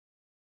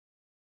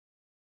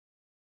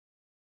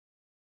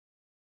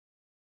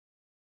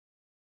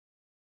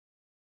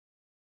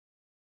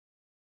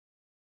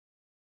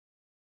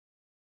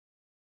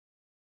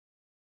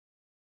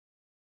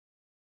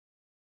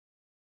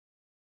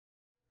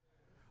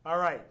All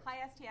right. Hi,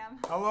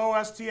 STM. Hello,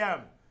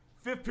 STM.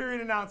 Fifth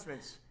period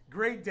announcements.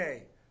 Great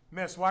day.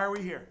 Miss, why are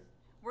we here?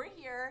 We're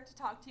here to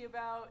talk to you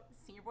about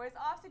Senior Boys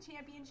OFSA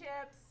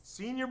Championships.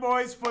 Senior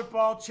Boys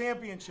Football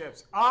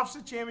Championships.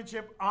 OFSA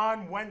Championship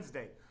on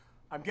Wednesday.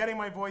 I'm getting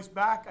my voice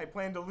back. I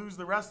plan to lose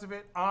the rest of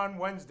it on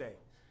Wednesday.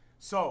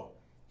 So,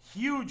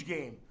 huge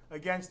game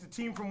against the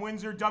team from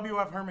Windsor,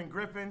 WF Herman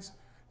Griffins.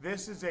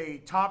 This is a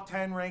top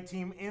 10 ranked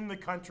team in the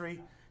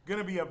country.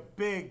 Going to be a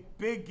big,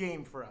 big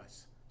game for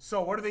us.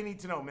 So, what do they need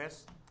to know,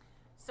 Miss?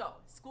 So,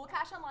 School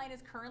Cash Online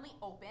is currently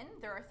open.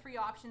 There are 3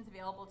 options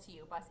available to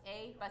you. Bus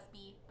A, Bus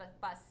B,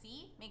 Bus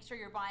C. Make sure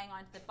you're buying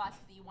onto the bus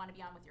that you want to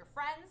be on with your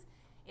friends.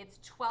 It's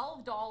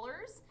 $12.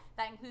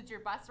 That includes your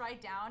bus ride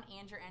down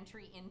and your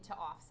entry into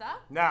OFSA.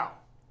 Now,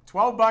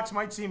 12 bucks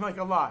might seem like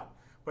a lot,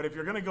 but if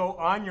you're going to go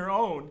on your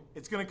own,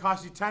 it's going to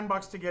cost you 10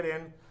 bucks to get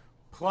in,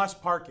 plus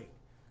parking.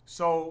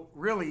 So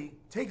really,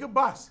 take a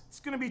bus. It's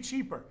going to be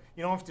cheaper.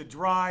 You don't have to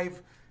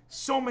drive.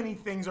 So many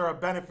things are a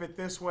benefit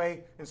this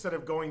way instead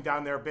of going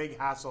down there, big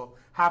hassle,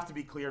 have to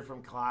be cleared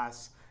from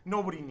class.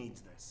 Nobody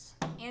needs this.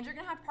 And you're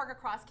going to have to park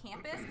across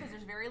campus because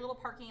there's very little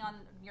parking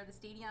near the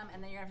stadium,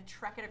 and then you're going to have to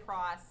trek it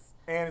across.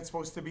 And it's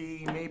supposed to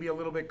be maybe a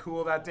little bit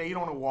cool that day. You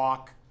don't want to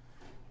walk.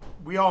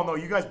 We all know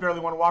you guys barely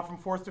want to walk from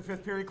 4th to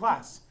 5th period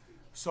class.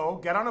 So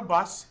get on a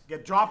bus,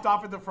 get dropped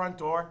off at the front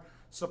door,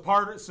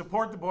 support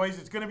the boys.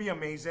 It's going to be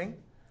amazing.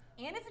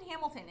 And it's in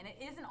Hamilton, and it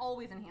isn't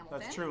always in Hamilton.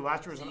 That's true.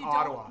 Last year was so in you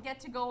Ottawa. Don't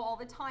get to go all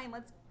the time.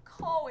 Let's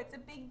go. It's a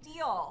big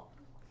deal.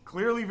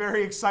 Clearly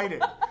very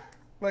excited.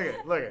 Look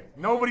at.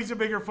 Nobody's a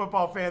bigger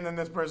football fan than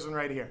this person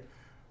right here.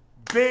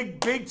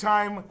 Big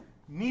time.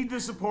 Need the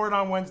support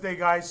on Wednesday,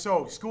 guys.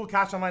 So, School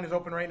Cash Online is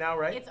open right now,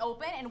 right? It's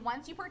open, and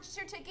once you purchase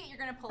your ticket, you're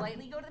going to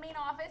politely go to the main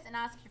office and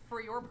ask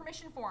for your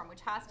permission form,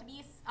 which has to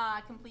be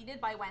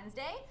completed by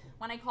Wednesday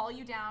when I call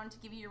you down to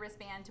give you your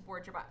wristband to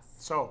board your bus.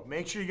 So,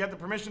 make sure you get the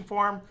permission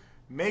form.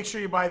 Make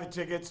sure you buy the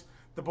tickets.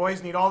 The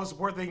boys need all the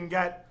support they can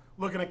get.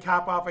 Looking to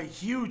cap off a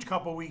huge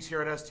couple weeks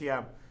here at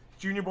STM.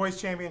 Junior Boys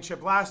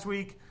Championship last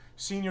week,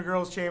 Senior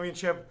Girls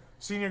Championship,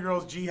 Senior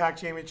Girls GHAC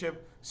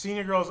Championship,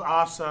 Senior Girls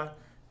OFSA,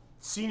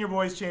 Senior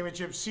Boys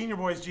Championship, Senior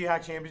Boys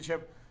GHAC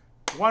Championship.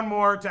 One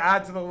more to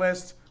add to the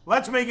list.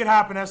 Let's make it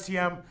happen,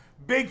 STM.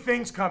 Big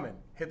things coming.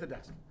 Hit the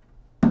desk.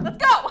 Let's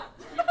go!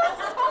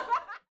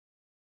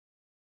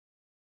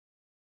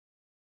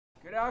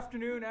 Good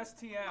afternoon,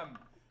 STM.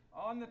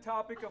 On the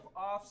topic of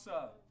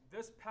OFSA,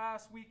 this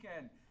past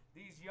weekend,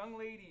 these young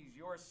ladies,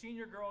 your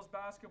senior girls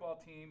basketball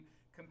team,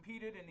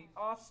 competed in the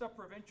OFSA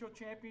Provincial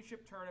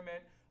Championship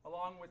Tournament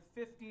along with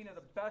 15 of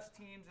the best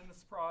teams in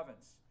this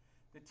province.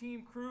 The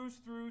team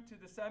cruised through to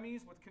the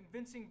semis with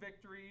convincing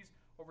victories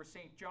over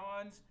St.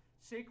 John's,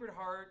 Sacred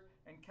Heart,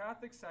 and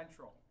Catholic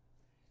Central.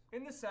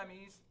 In the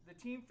semis, the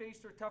team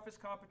faced their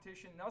toughest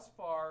competition thus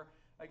far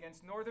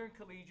against Northern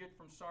Collegiate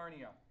from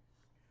Sarnia.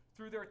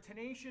 Through their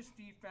tenacious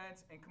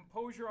defense and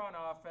composure on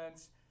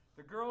offense,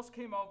 the girls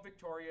came out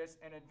victorious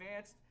and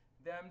advanced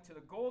them to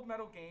the gold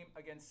medal game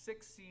against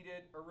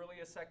 6th-seeded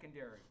Aurelia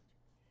Secondary.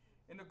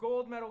 In the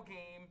gold medal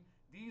game,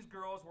 these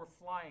girls were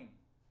flying,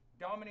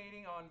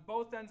 dominating on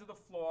both ends of the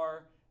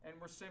floor, and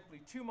were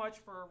simply too much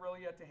for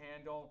Aurelia to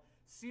handle,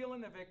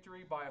 sealing the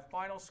victory by a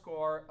final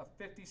score of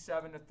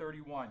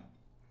 57-31.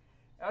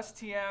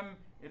 STM,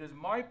 it is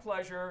my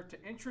pleasure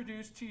to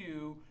introduce to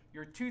you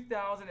your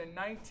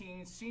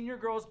 2019 Senior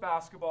Girls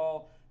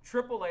Basketball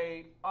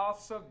AAA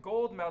OFSA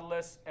Gold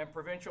Medalists and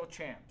Provincial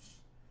Champs.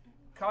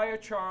 Kaya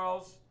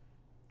Charles,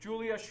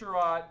 Julia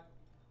Sherratt,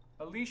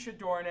 Alicia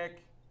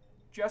Dornick,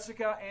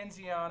 Jessica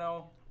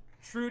Anziano,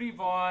 Trudy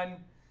Vaughn,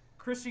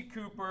 Chrissy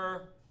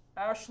Cooper,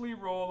 Ashley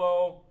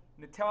Rollo,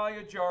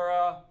 Natalia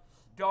Jara,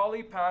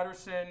 Dolly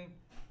Patterson,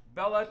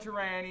 Bella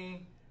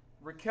Tirani,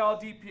 Raquel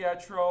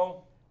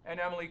DiPietro, and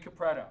Emily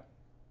Capretta.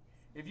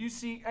 If you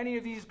see any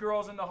of these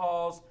girls in the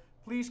halls,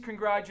 please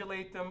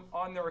congratulate them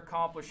on their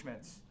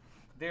accomplishments.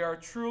 They are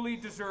truly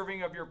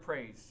deserving of your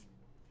praise.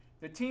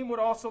 The team would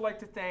also like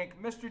to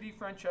thank Mr.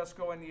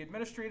 DiFrancesco and the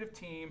administrative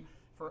team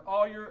for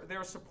all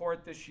their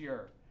support this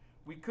year.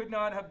 We could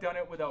not have done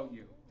it without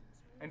you.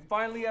 And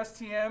finally,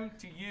 STM,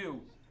 to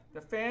you,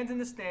 the fans in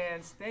the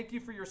stands, thank you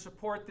for your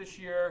support this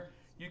year.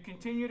 You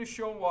continue to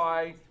show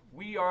why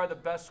we are the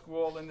best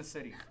school in the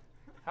city.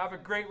 Have a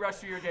great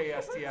rest of your day,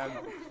 STM.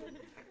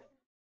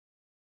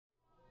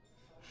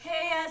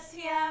 Hey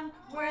STM,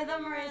 we're the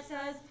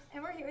Marissas,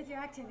 and we're here with your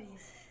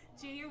activities.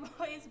 Junior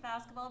boys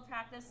basketball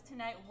practice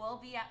tonight will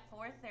be at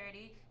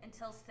 4:30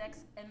 until 6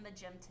 in the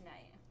gym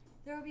tonight.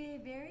 There will be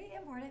a very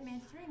important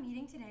mandatory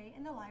meeting today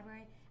in the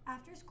library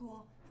after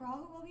school for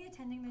all who will be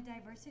attending the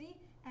Diversity,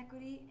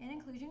 Equity, and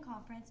Inclusion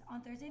Conference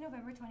on Thursday,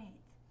 November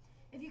 28th.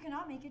 If you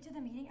cannot make it to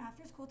the meeting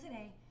after school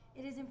today,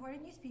 it is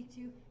important you speak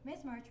to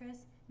Ms.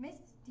 Martris,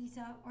 Ms.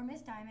 Disa, or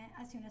Ms. Diamond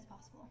as soon as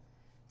possible.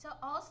 To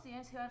all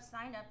students who have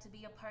signed up to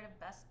be a part of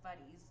Best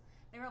Buddies,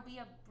 there will be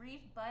a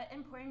brief but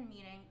important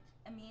meeting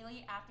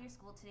immediately after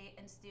school today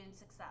in student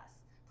success.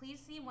 Please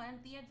see one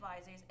of the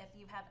advisors if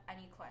you have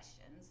any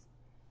questions.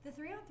 The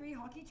 3-on-3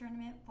 hockey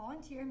tournament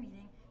volunteer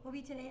meeting will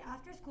be today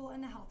after school in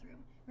the health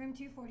room, room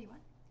 241.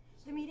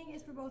 The meeting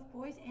is for both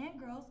boys and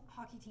girls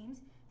hockey teams,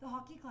 the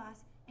hockey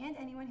class, and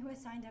anyone who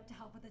has signed up to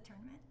help with the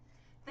tournament.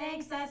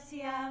 Thanks,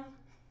 STM!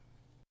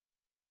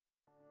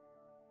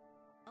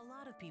 A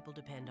lot of people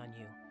depend on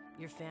you.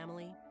 Your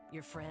family,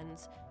 your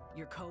friends,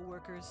 your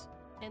co-workers,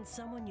 and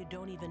someone you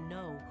don't even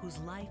know whose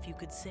life you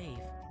could save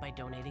by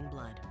donating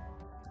blood.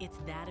 It's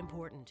that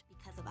important.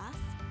 Because of us,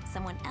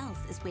 someone else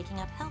is waking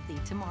up healthy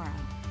tomorrow.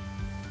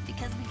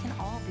 Because we can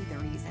all be the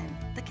reason,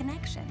 the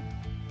connection,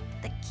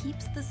 that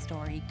keeps the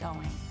story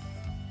going.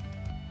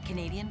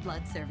 Canadian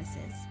Blood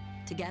Services.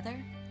 Together,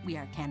 we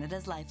are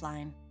Canada's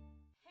lifeline.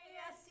 Hey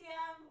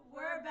STM,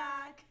 we're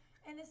back!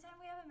 And this time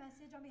we have a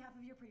message on behalf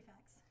of your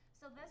prefects.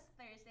 So this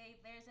Thursday,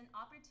 there's an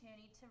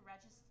opportunity to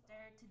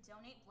register to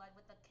donate blood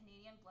with the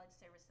Canadian Blood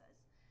Services.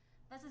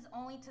 This is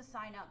only to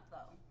sign up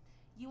though.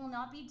 You will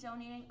not be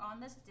donating on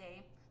this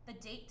day. The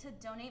date to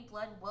donate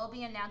blood will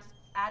be announced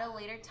at a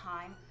later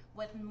time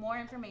with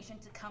more information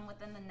to come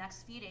within the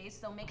next few days,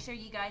 so make sure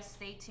you guys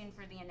stay tuned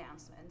for the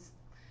announcements.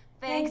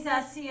 Thanks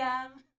STM!